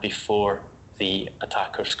hand before the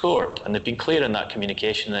attacker scored. And they've been clear in that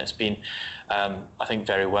communication, and it's been, I think,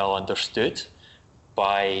 very well understood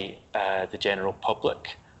by the general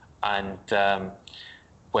public and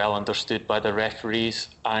well understood by the referees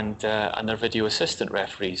and their video assistant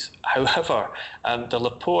referees. However, the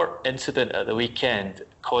Laporte incident at the weekend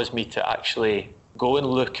caused me to actually go and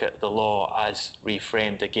look at the law as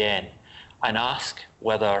reframed again and ask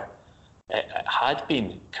whether it had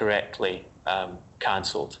been correctly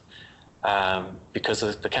cancelled, because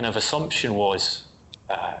the kind of assumption was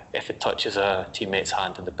if it touches a teammate's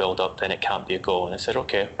hand in the build-up, then it can't be a goal. And I said,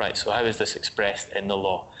 okay, right, so how is this expressed in the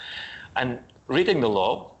law? And reading the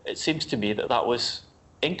law, it seems to me that was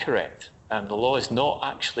incorrect. The law is not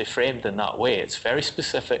actually framed in that way. It's very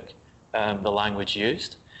specific, the language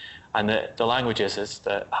used. And the language is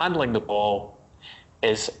that handling the ball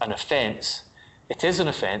is an offence. It is an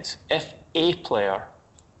offence if a player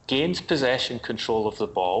gains possession control of the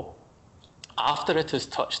ball after it has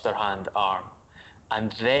touched their hand, arm,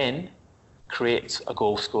 and then creates a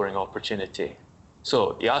goal-scoring opportunity.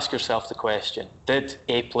 So you ask yourself the question, did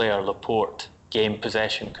a player, Laporte, gain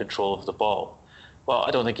possession control of the ball? Well, I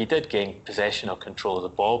don't think he did gain possession or control of the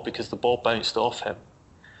ball because the ball bounced off him.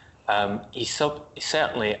 He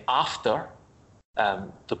certainly, after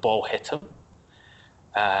the ball hit him,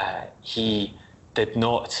 he did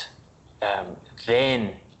not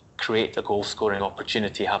then create a goal-scoring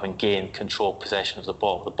opportunity having gained control possession of the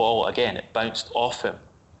ball. The ball, again, it bounced off him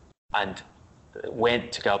and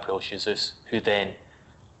went to Gabriel Jesus, who then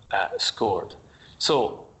scored.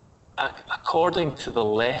 So, according to the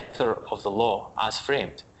letter of the law as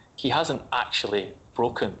framed, he hasn't actually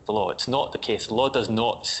broken the law. It's not the case. The law does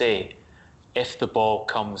not say if the ball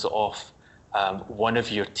comes off one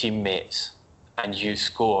of your teammates and you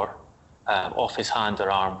score off his hand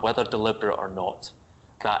or arm, whether deliberate or not,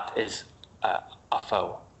 that is a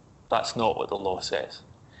foul. That's not what the law says.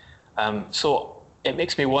 So it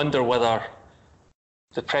makes me wonder whether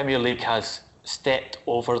the Premier League has stepped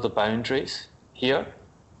over the boundaries here,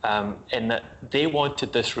 in that they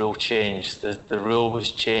wanted this rule changed. The rule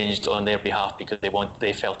was changed on their behalf because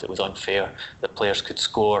they felt it was unfair that players could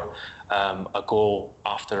score a goal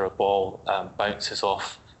after a ball bounces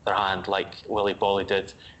off their hand, like Willy Boly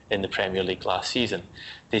did in the Premier League last season.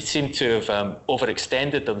 They seem to have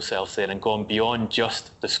overextended themselves there and gone beyond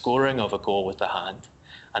just the scoring of a goal with the hand,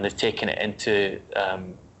 and they've taken it into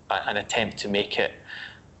an attempt to make it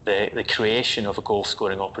the creation of a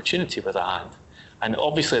goal-scoring opportunity with a hand. And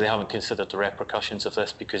obviously they haven't considered the repercussions of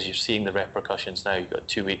this, because you're seeing the repercussions now. You've got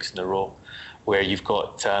 2 weeks in a row where you've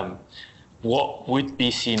got what would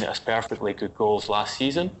be seen as perfectly good goals last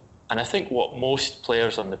season, and I think what most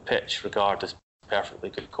players on the pitch regard as perfectly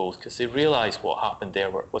good goals, because they realise what happened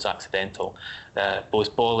there was accidental.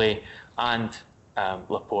 Both Boly and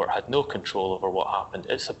Laporte had no control over what happened.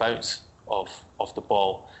 It's a bounce of the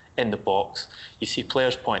ball in the box. You see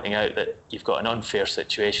players pointing out that you've got an unfair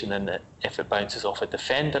situation in that if it bounces off a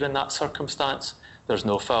defender in that circumstance, there's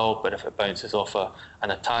no foul, but if it bounces off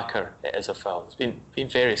an attacker, it is a foul. There's been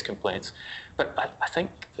various complaints. But I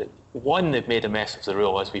think that, one, they've made a mess of the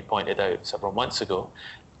rule, as we pointed out several months ago.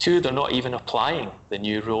 Two, they're not even applying the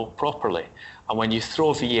new rule properly. And when you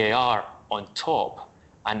throw VAR on top,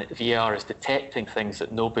 and VAR is detecting things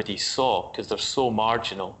that nobody saw because they're so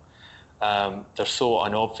marginal, they're so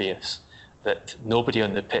unobvious that nobody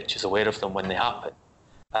on the pitch is aware of them when they happen,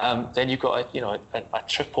 then you've got a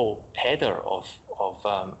triple header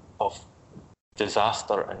of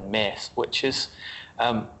disaster and mess, which is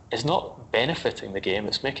not benefiting the game.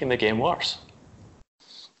 It's making the game worse.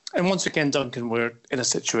 And once again, Duncan, we're in a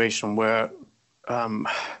situation where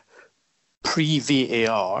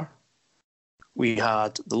pre-VAR, we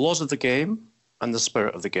had the laws of the game and the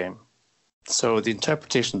spirit of the game. So the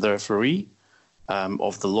interpretation of the referee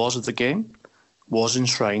of the laws of the game was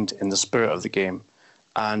enshrined in the spirit of the game.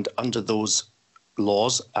 And under those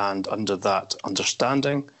laws and under that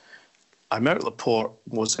understanding, Aymeric Laporte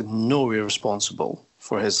was in no way responsible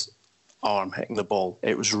for his arm hitting the ball.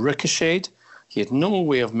 It was ricocheted. He had no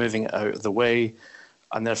way of moving it out of the way,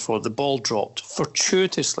 and therefore the ball dropped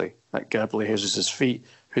fortuitously at Gabriel Jesus' feet,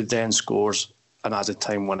 who then scores an added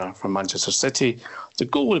time winner for Manchester City. The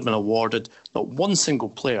goal would have been awarded. Not one single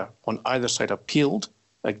player on either side appealed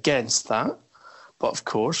against that. But of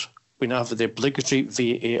course, we now have the obligatory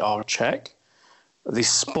VAR check. They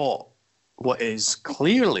spot what is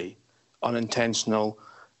clearly unintentional,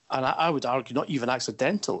 and I would argue not even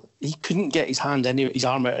accidental. He couldn't get his arm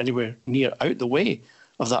out anywhere near out the way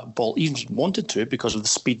of that ball, even if he wanted to, because of the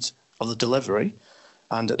speed of the delivery.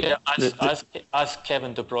 And as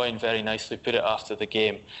Kevin De Bruyne very nicely put it after the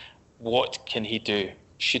game, what can he do?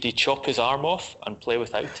 Should he chop his arm off and play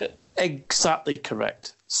without it? Exactly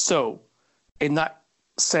correct. So, in that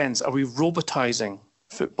sense, are we robotising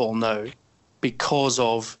football now because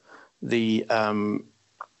of the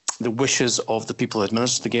wishes of the people who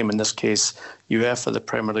administer the game, in this case UEFA, the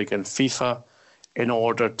Premier League and FIFA, in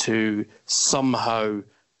order to somehow,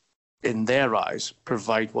 in their eyes,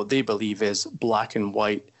 provide what they believe is black and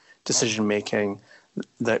white decision-making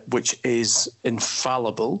which is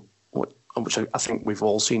infallible, which I think we've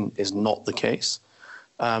all seen is not the case.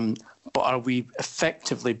 But are we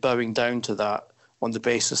effectively bowing down to that on the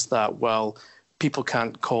basis that, well, people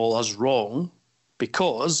can't call us wrong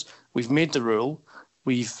because we've made the rule,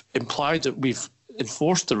 we've implied that we've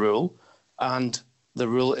enforced the rule, and the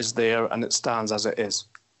rule is there and it stands as it is?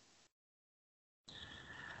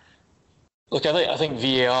 Look, I think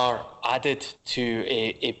VAR added to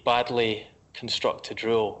a badly constructed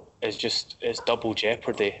rule is double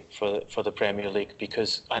jeopardy for the Premier League,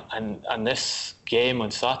 because and this game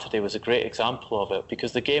on Saturday was a great example of it,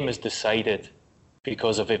 because the game is decided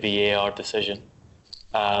because of a VAR decision,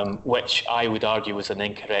 which I would argue was an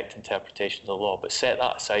incorrect interpretation of the law. But set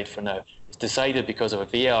that aside for now. It's decided because of a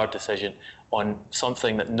VAR decision on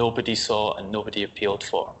something that nobody saw and nobody appealed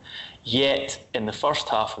for. Yet, in the first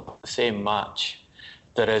half of the same match,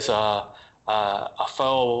 there is a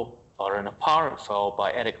foul, or an apparent foul,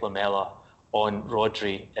 by Eric Lamela on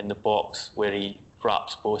Rodri in the box, where he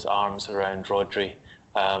wraps both arms around Rodri.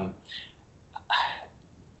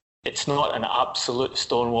 It's not an absolute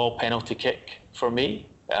stonewall penalty kick for me,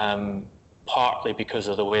 partly because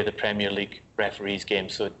of the way the Premier League referees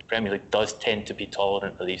games. So the Premier League does tend to be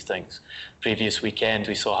tolerant of these things. Previous weekend,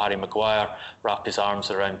 we saw Harry Maguire wrap his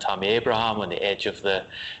arms around Tammy Abraham on the edge of the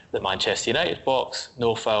Manchester United box.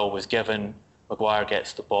 No foul was given. Maguire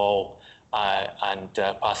gets the ball and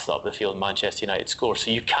passes it up the field. Manchester United score.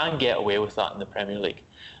 So you can get away with that in the Premier League.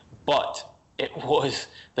 But it was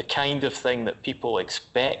the kind of thing that people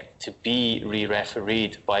expect to be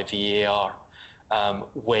re-refereed by VAR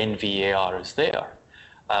when VAR is there.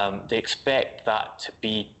 They expect that to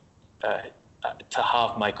be to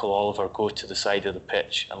have Michael Oliver go to the side of the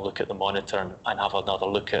pitch and look at the monitor and have another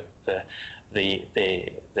look at the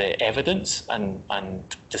evidence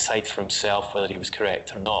and decide for himself whether he was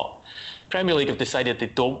correct or not. Premier League have decided they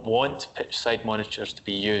don't want pitch side monitors to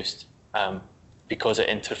be used because it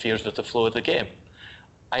interferes with the flow of the game.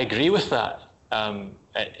 I agree with that.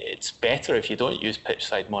 It's better if you don't use pitch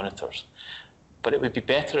side monitors, but it would be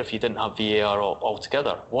better if you didn't have VAR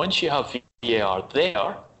altogether. Once you have VAR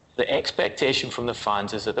there, the expectation from the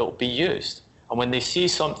fans is that it will be used. And when they see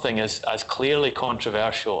something as clearly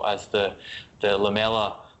controversial as the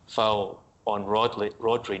Lamela foul on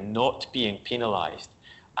Rodri not being penalised,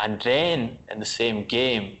 and then in the same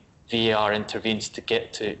game, VAR intervenes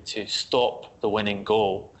to stop the winning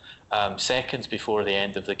goal seconds before the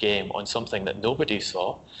end of the game on something that nobody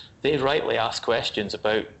saw, they rightly ask questions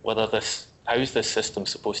about whether how is this system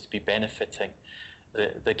supposed to be benefiting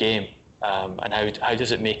the game. And how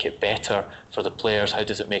does it make it better for the players? How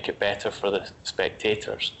does it make it better for the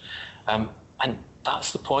spectators? And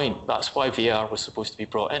that's the point. That's why VAR was supposed to be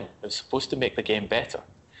brought in. It was supposed to make the game better.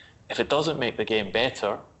 If it doesn't make the game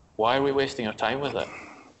better, why are we wasting our time with it?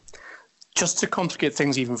 Just to complicate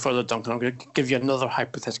things even further, Duncan, I'm going to give you another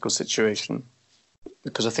hypothetical situation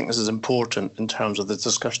because I think this is important in terms of the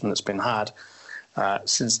discussion that's been had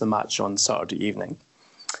since the match on Saturday evening.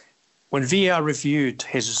 When VAR reviewed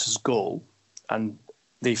Jesus' goal and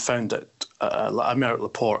they found that Aymeric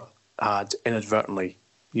Laporte had inadvertently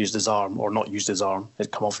used his arm, or not used his arm, it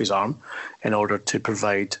had come off his arm, in order to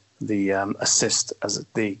provide the assist, as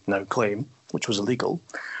they now claim, which was illegal,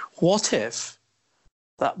 what if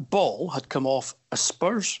that ball had come off a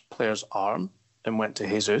Spurs player's arm and went to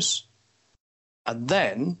Jesus, and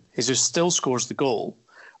then Jesus still scores the goal?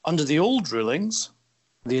 Under the old rulings,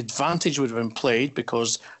 the advantage would have been played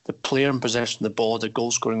because the player in possession of the ball had a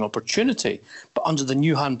goal-scoring opportunity. But under the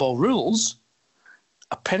new handball rules,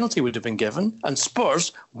 a penalty would have been given, and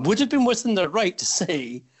Spurs would have been within their right to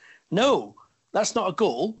say, no, that's not a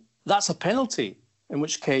goal, that's a penalty, in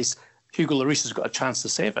which case Hugo Lloris has got a chance to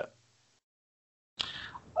save it.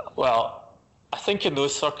 Well, I think in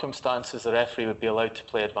those circumstances, the referee would be allowed to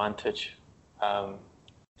play advantage.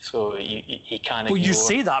 So he can't ignore... Well, you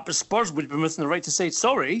say that, but Spurs would have been within the right to say,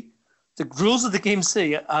 sorry, the rules of the game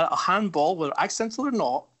say a handball, whether accidental or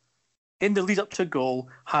not, in the lead up to a goal,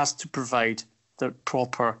 has to provide the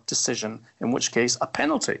proper decision, in which case a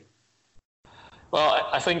penalty. Well,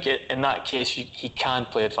 I think in that case, he can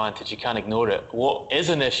play advantage. You can't ignore it. What is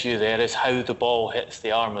an issue there is how the ball hits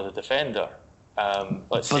the arm of the defender.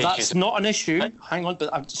 But that's not an issue. Hang on,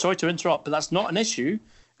 but I'm sorry to interrupt, but that's not an issue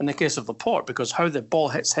in the case of Laporte, because how the ball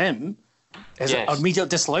hits him is immediately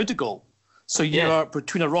disallowed to goal. So you are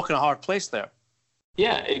between a rock and a hard place there.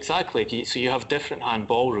 Yeah, exactly. So you have different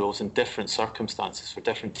handball rules in different circumstances for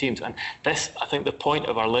different teams. And this, I think the point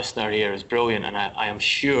of our listener here is brilliant, and I am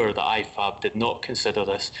sure that IFAB did not consider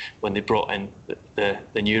this when they brought in the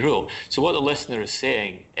new rule. So what the listener is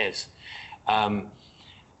saying is,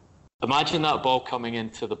 imagine that ball coming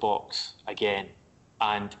into the box again,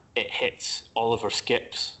 and it hits Oliver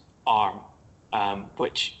Skipp's arm,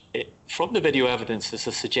 which from the video evidence is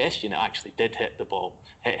a suggestion it actually did hit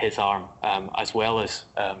his arm, as well as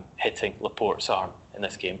hitting Laporte's arm in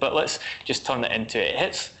this game. But let's just turn it into it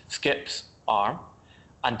hits Skipp's arm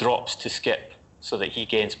and drops to Skip so that he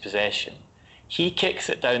gains possession. He kicks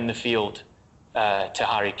it down the field to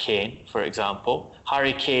Harry Kane, for example.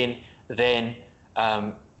 Harry Kane then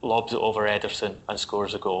lobs it over Ederson and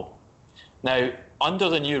scores a goal. Now, under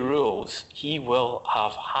the new rules, he will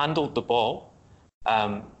have handled the ball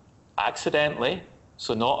accidentally,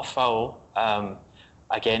 so not a foul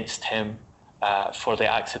against him for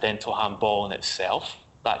the accidental handball in itself.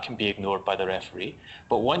 That can be ignored by the referee.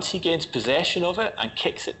 But once he gains possession of it and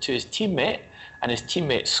kicks it to his teammate, and his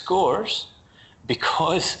teammate scores,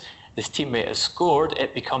 because his teammate has scored,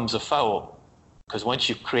 it becomes a foul. Because once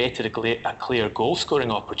you've created a clear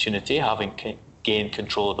goal-scoring opportunity, having gained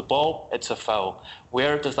control of the ball, it's a foul.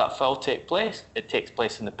 Where does that foul take place? It takes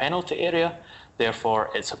place in the penalty area. Therefore,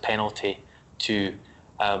 it's a penalty to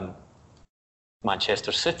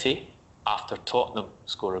Manchester City, after Tottenham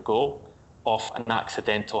score a goal, off an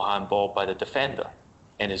accidental handball by the defender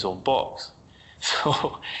in his own box.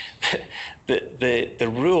 So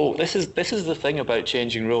the rule, this is the thing about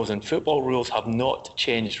changing rules, and football rules have not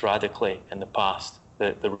changed radically in the past.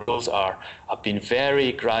 The rules have been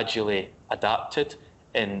very gradually adapted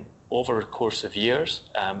over a course of years,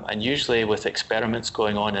 and usually with experiments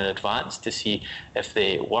going on in advance to see if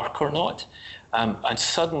they work or not. And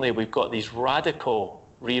suddenly we've got these radical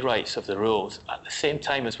rewrites of the rules at the same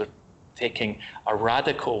time as we're taking a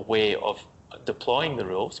radical way of deploying the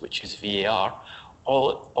rules, which is VAR,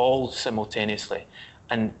 all simultaneously.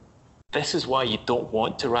 And this is why you don't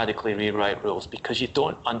want to radically rewrite rules, because you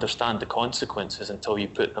don't understand the consequences until you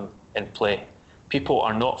put them in play. People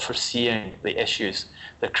are not foreseeing the issues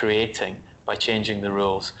they're creating by changing the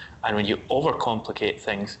rules. And when you overcomplicate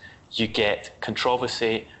things, you get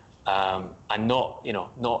controversy and not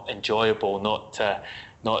enjoyable, not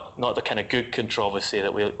the kind of good controversy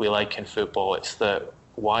that we like in football. It's the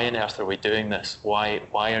why on earth are we doing this? Why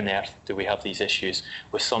on earth do we have these issues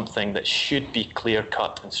with something that should be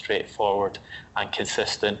clear-cut and straightforward and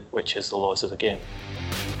consistent, which is the laws of the game?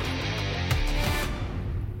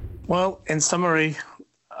 Well, in summary,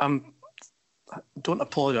 don't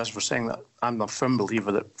apologise for saying that. I'm a firm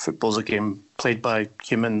believer that football's a game played by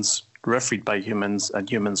humans, refereed by humans, and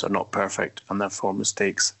humans are not perfect, and therefore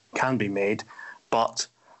mistakes can be made. But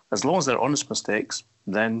as long as they're honest mistakes,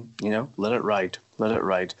 then, let it ride.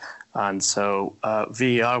 And so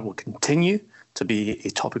VAR will continue to be a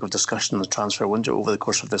topic of discussion in the transfer window over the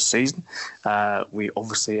course of this season. We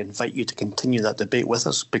obviously invite you to continue that debate with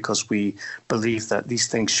us, because we believe that these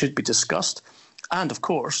things should be discussed. And of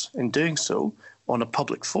course, in doing so on a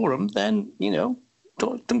public forum, then,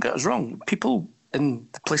 don't get us wrong. People in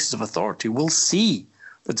the places of authority will see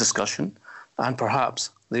the discussion, and perhaps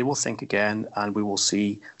they will think again, and we will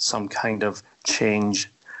see some kind of change,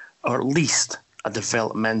 or at least a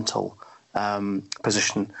developmental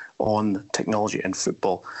position on technology in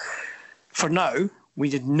football. For now, we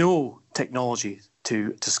did no technology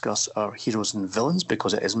to discuss our heroes and villains,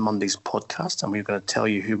 because it is Monday's podcast, and we're going to tell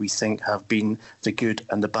you who we think have been the good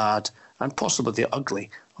and the bad and possibly the ugly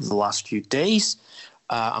of the last few days.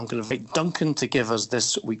 I'm going to invite Duncan to give us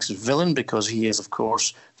this week's villain, because he is, of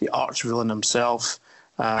course, the arch villain himself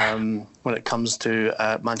when it comes to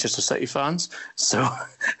Manchester City fans. So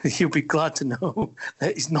you'll be glad to know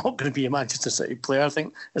that he's not going to be a Manchester City player, I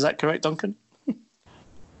think. Is that correct, Duncan?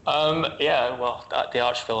 Yeah, well, the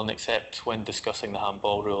arch villain, except when discussing the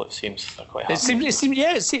handball rule, it seems they're quite happy.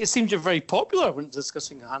 It seems you're very popular when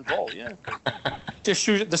discussing the handball, yeah. Just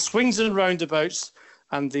show the swings and roundabouts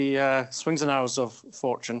and the swings and arrows of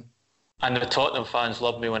fortune. And the Tottenham fans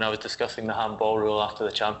loved me when I was discussing the handball rule after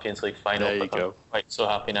the Champions League final. There you go. I'm quite so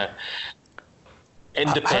happy now.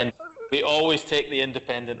 Independent. We always take the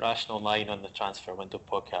independent, rational line on the Transfer Window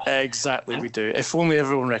podcast. Exactly, we do. If only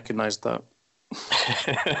everyone recognised that.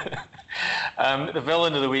 The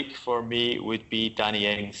villain of the week for me would be Danny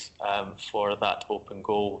Ings for that open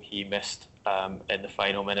goal he missed in the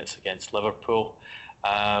final minutes against Liverpool.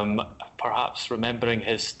 Perhaps remembering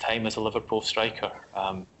his time as a Liverpool striker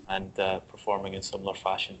and performing in similar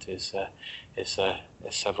fashion to his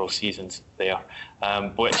several seasons there,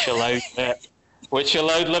 which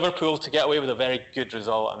allowed Liverpool to get away with a very good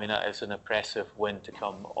result. I mean, that is an impressive win to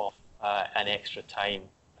come off an extra time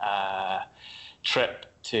trip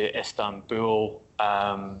to Istanbul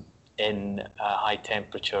in high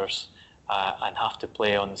temperatures and have to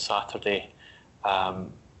play on Saturday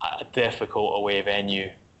at a difficult away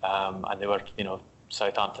venue, and they were,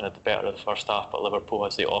 Southampton had the better of the first half, but Liverpool,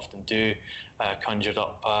 as they often do, conjured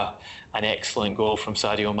up an excellent goal from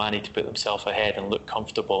Sadio Mane to put themselves ahead and look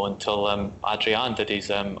comfortable until Adrian did his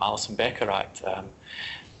Alisson Becker act.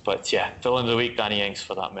 But yeah, villain of the week, Danny Ings,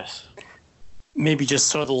 for that miss. Maybe just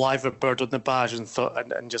saw the live bird on the badge and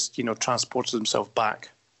thought, and just transported himself back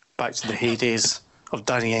to the heydays of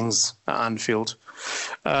Danny Ings at Anfield.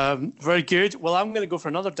 Very good. Well, I'm going to go for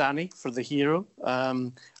another Danny for the hero,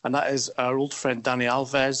 and that is our old friend Dani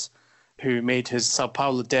Alves, who made his Sao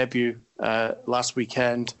Paulo debut last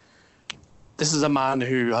weekend. This is a man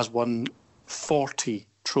who has won 40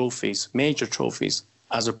 trophies, major trophies,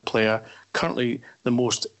 as a player, currently the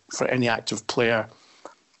most for any active player.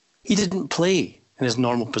 He didn't play in his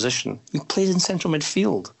normal position. He played in central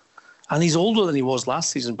midfield. And he's older than he was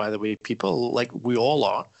last season, by the way, people, like we all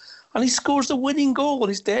are. And he scores the winning goal on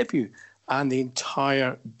his debut. And the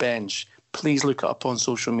entire bench, please look it up on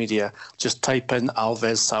social media. Just type in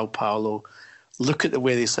Alves Sao Paulo. Look at the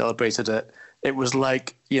way they celebrated it. it was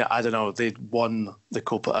like, I don't know, they'd won the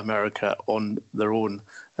Copa America on their own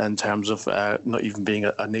in terms of not even being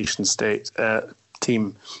a nation state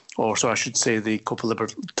team, or so I should say the Copa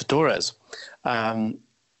Libertadores,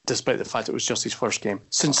 despite the fact it was just his first game.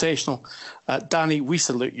 Sensational. Danny, we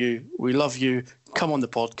salute you. We love you. Come on the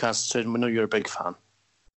podcast soon. We know you're a big fan.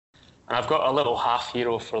 And I've got a little half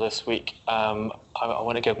hero for this week. I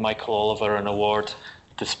want to give Michael Oliver an award,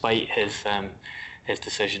 despite his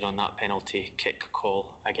decision on that penalty kick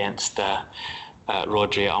call against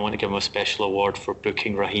Rodri. I want to give him a special award for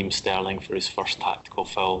booking Raheem Sterling for his first tactical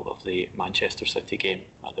foul of the Manchester City game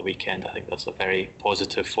at the weekend. I think that's a very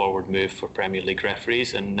positive forward move for Premier League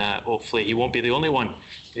referees, and hopefully he won't be the only one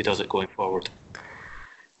who does it going forward.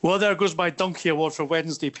 Well, there goes my donkey award for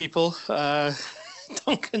Wednesday, people.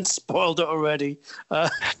 Duncan spoiled it already.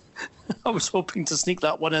 I was hoping to sneak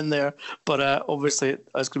that one in there, but obviously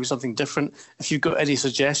it's going to be something different. If you've got any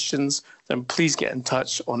suggestions, then please get in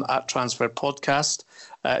touch on @TransferPodcast.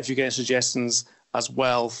 If you get any suggestions as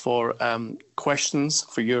well for questions,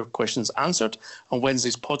 for your questions answered on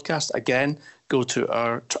Wednesday's podcast, again, go to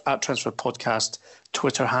our @TransferPodcast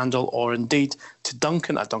Twitter handle, or indeed to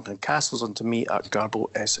Duncan at Duncan Castles and to me at Garbo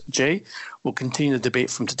SJ. We'll continue the debate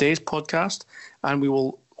from today's podcast, and we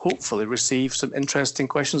will hopefully receive some interesting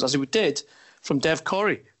questions, as we did from Dev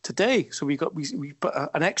Corey today. So we put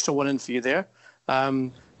an extra one in for you there,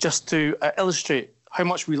 just to illustrate how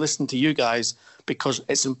much we listen to you guys, because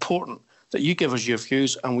it's important that you give us your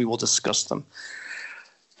views and we will discuss them.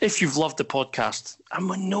 If you've loved the podcast, and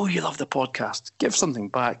we know you love the podcast, give something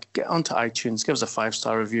back. Get onto iTunes, give us a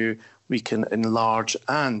 5-star review. We can enlarge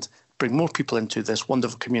and bring more people into this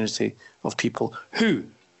wonderful community of people who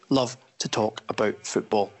love to talk about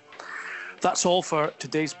football. That's all for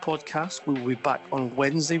today's podcast. We will be back on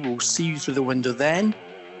Wednesday. We'll see you through the window then.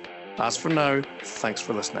 As for now, thanks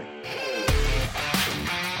for listening.